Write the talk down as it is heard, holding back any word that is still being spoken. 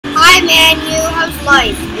Hi, Manu. How's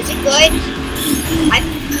life? Is it good? I'm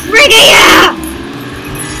freaking out!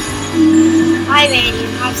 Hi, Manu.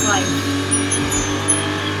 How's life?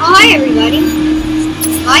 Oh, hi, everybody.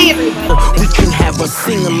 Hi, everybody. We can have a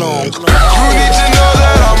sing-along. You need to know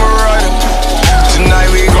that I'm a rider. Tonight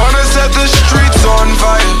we gonna set the streets on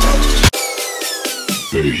fire.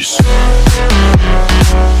 Peace.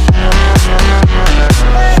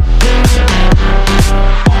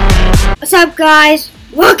 What's up, guys?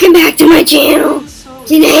 Welcome back to my channel.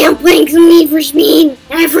 Today I'm playing some Need for Speed,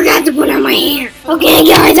 and I forgot to put on my hair. Okay,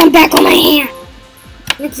 guys, I'm back on my hair.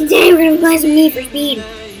 And today we're gonna play some Need for Speed.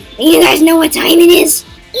 And you guys know what time it is?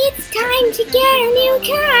 It's time to get a new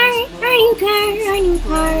car, a new car, a new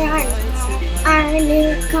car, a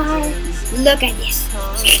new car. Look at this.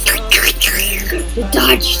 The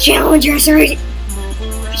Dodge Challenger, sorry.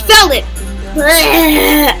 I spelled it.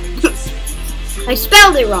 I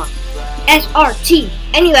spelled it wrong. SRT.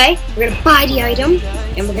 Anyway, we're gonna buy the item,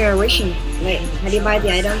 and we're gonna race it. Wait, how do you buy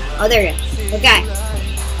the item? Oh, there you go. Okay.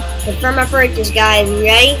 Confirm my purchase, guys. You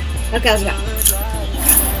ready? Okay, let's go.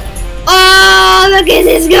 Oh, look at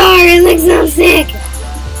this car. It looks so sick.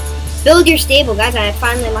 Build your stable, guys. I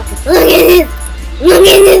finally unlocked it. Look at this. Look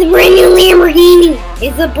at this brand new Lamborghini.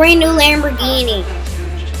 It's a brand new Lamborghini.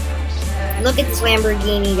 Look at this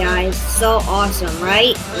Lamborghini, guys. So awesome,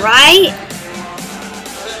 right? Right?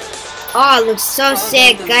 Oh, it looks so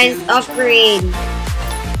sick, guys. Upgrade.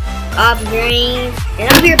 Upgrade. And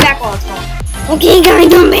I'll be right back while it's on. Okay,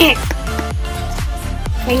 guys, I'm back.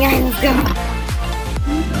 Okay, guys, let's go.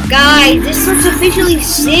 Guys, this looks officially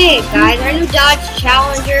sick, guys. Our new Dodge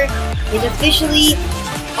Challenger is officially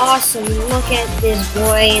awesome. Look at this,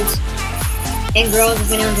 boys and girls,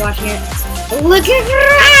 if anyone's watching it. Look at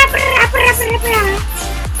that!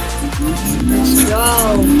 Let's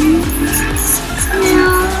go.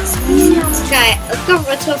 Okay,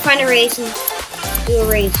 let's go find a race and do a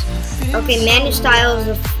race. Okay, Manu Styles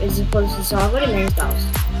is supposed to solve. What is Manu Styles?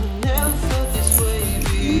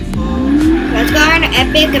 Let's go on an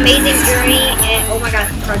epic, amazing journey, and oh my god,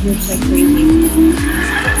 the car moves like crazy.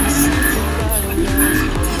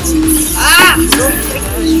 Ah! Go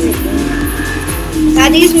freaking straight. I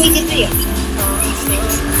think it's gonna be a good video.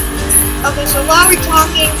 Okay, so while we're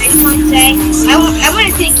talking, I just want to say, I want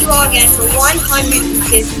to thank you all again for 150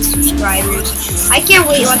 subscribers. I can't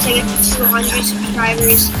wait once I get to 200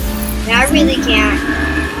 subscribers. And I really can't.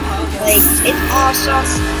 Like, it's awesome.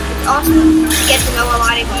 It's awesome to get to know a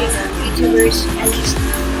lot of YouTubers, at least.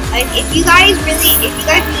 Like, if you guys really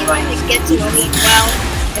want to get to know me well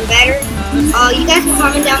and better, you guys can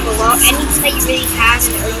comment down below anything that you really have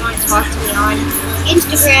or you want to talk to me on.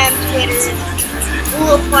 Instagram, Twitter,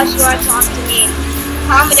 Google Plus, you want to talk to me.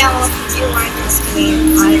 Comment down below if you want to talk to me.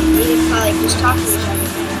 We can probably just talk to each other.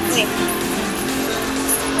 Wait.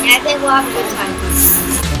 And I think we'll have a good time.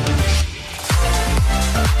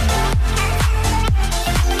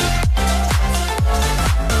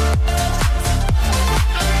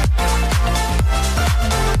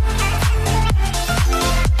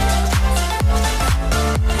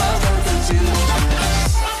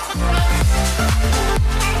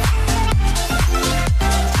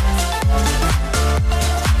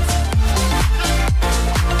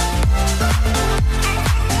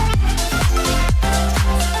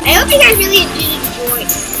 I hope you guys really did enjoy.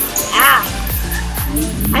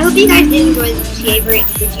 I hope you guys did enjoy the GTA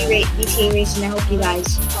race, and I hope you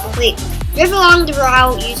guys drift along the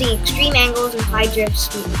route using extreme angles and high drift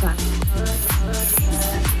speed.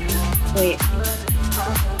 Wait.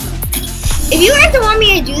 If you guys don't want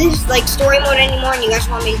me to do this like story mode anymore, and you guys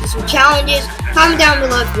want me to do some challenges, comment down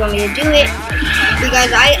below if you want me to do it.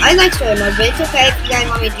 Because I like story mode, but it's okay if you guys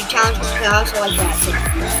want me to do challenges, because I also like that too.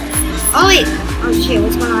 Oh wait! Oh shit,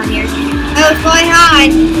 what's going on here? Oh, what's going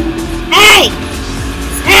on? Hey!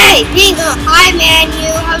 Hey, Bingo! Hi,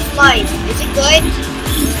 Manu. How's life? Is it good?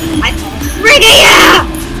 I'm freaking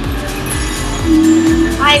out!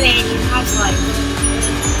 Hi, Manu. How's life?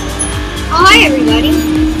 Oh, hi, everybody.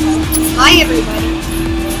 Hi, everybody.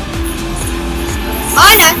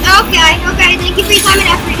 Oh, no. Okay. Thank you for your time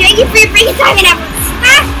and effort. Thank you for your freaking time and effort.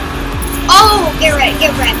 Ah! Oh, get ready,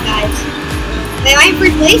 guys. Wait, am I in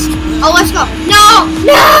first place? Oh, let's go. No!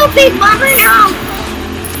 No! Big bumper, no!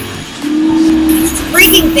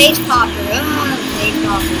 Freaking face popper. Face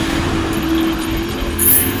popper.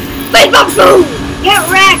 Face popper! Get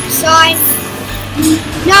wrecked, son!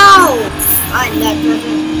 No! That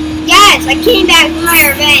doesn't... Yes! I came back for my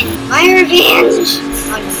revenge! My revenge!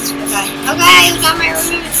 Oh, nuts. Okay, we got my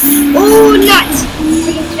revenge. Oh, nuts!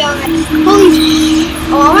 Freaking fell nuts. Holy sh...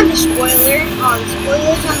 Oh, I want the spoiler. Oh, the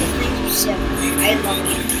spoilers on the 3%. I love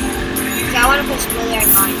it. because I want to put spoiler in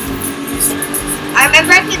mine. I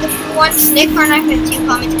remember I played the full one. Nick Carnac had 2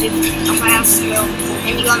 comments if I have to go,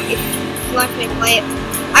 and if you want me to play it.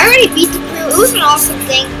 I already beat the crew. It was an awesome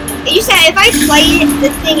thing. It just that if I play it, the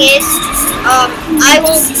thing is,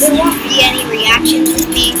 there won't be any reactions with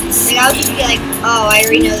me. Like I'll just be like, oh, I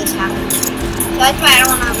already know this happened. So that's why I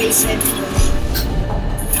don't want to race it.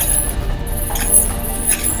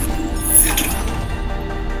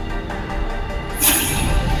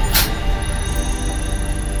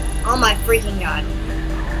 Oh my freaking god.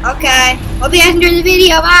 Okay. Hope you guys enjoyed the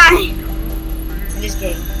video. Bye. I'm just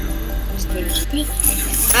kidding.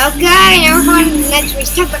 Okay, now we're going to the next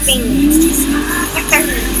race.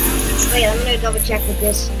 Wait, I'm gonna double check with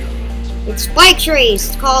this. It's Spike's race.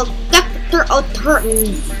 It's called Dr.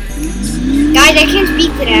 O'Turton. Guys, I can't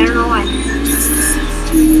speak today. I don't know why.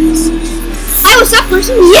 Hi, what's up,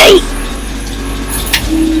 person? Yay!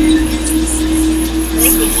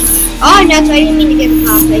 Oh, no, so I didn't mean to get the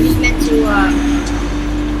cops. I just meant to,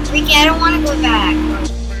 freaking, I don't want to go back.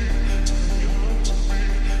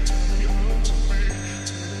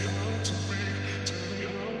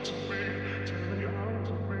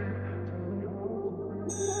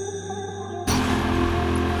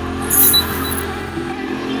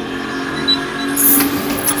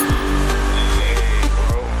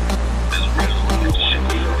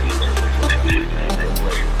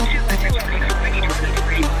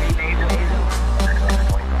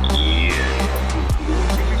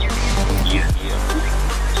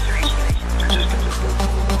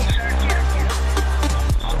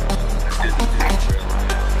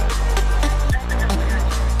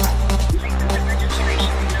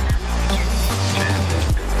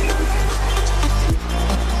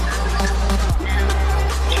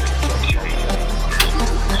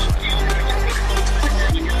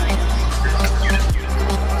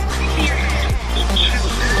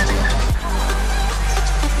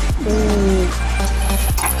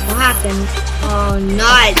 Oh,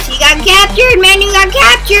 nuts. He got captured, man. You got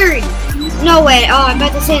captured. No way. Oh, I'm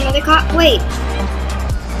about to say another cop. Wait.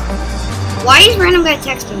 Why is random guy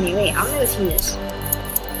texting me? Wait, I'm gonna go through this.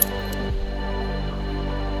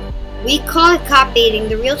 We call it cop baiting.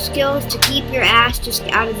 The real skill is to keep your ass just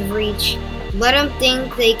out of the reach. Let them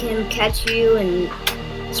think they can catch you and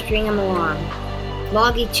string them along.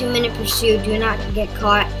 Log a 2-minute pursuit. Do not get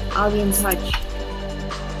caught. I'll be in touch.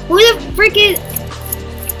 Who the frick is...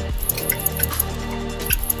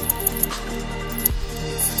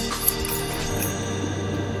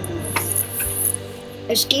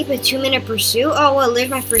 Escape a 2-minute pursuit? Oh, well, there's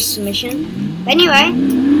my first submission. Anyway,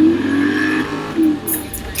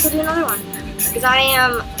 let's go do another one. Because I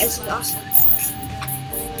am... It's awesome.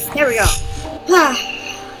 There we go.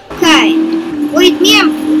 Okay. Wait,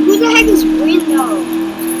 damn. Who the heck is Brando?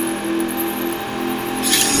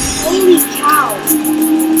 Holy cow.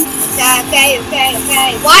 Okay.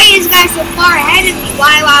 Why is this guy so far ahead of me?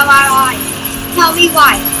 Why? Tell me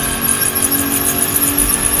why.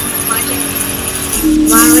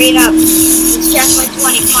 Come on, read up. It's checkpoint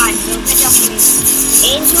 20. Come on, don't catch up with me.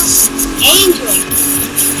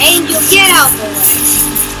 Angel, get out the way.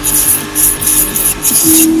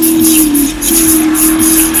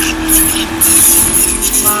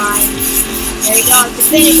 Come on. There we go. It's the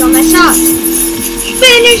finish. Don't mess up.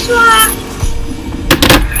 Finish lap.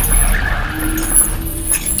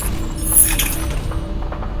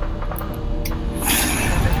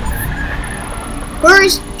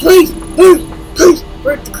 First, please.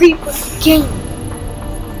 We're the creeper king.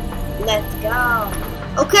 Let's go.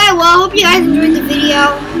 Okay, well, I hope you guys enjoyed the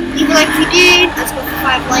video. Leave a like if you did. Let's go for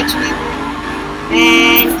 5 likes, remember.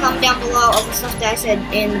 And comment down below all the stuff that I said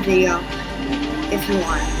in the video, if you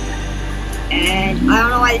want. And I don't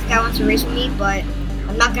know why this guy wants to race with me, but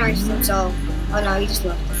I'm not gonna race with him, so... Oh no, he just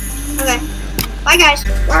left. Okay. Bye, guys.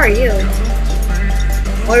 Where are you?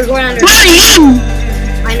 Oh, you're going under... Where are you?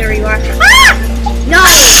 I know where you are. Ah! No!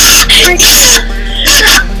 Frick.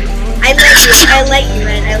 I let you,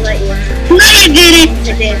 man. I let you. No, you didn't. I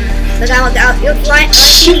did. Because I want to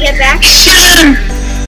get back. Sure.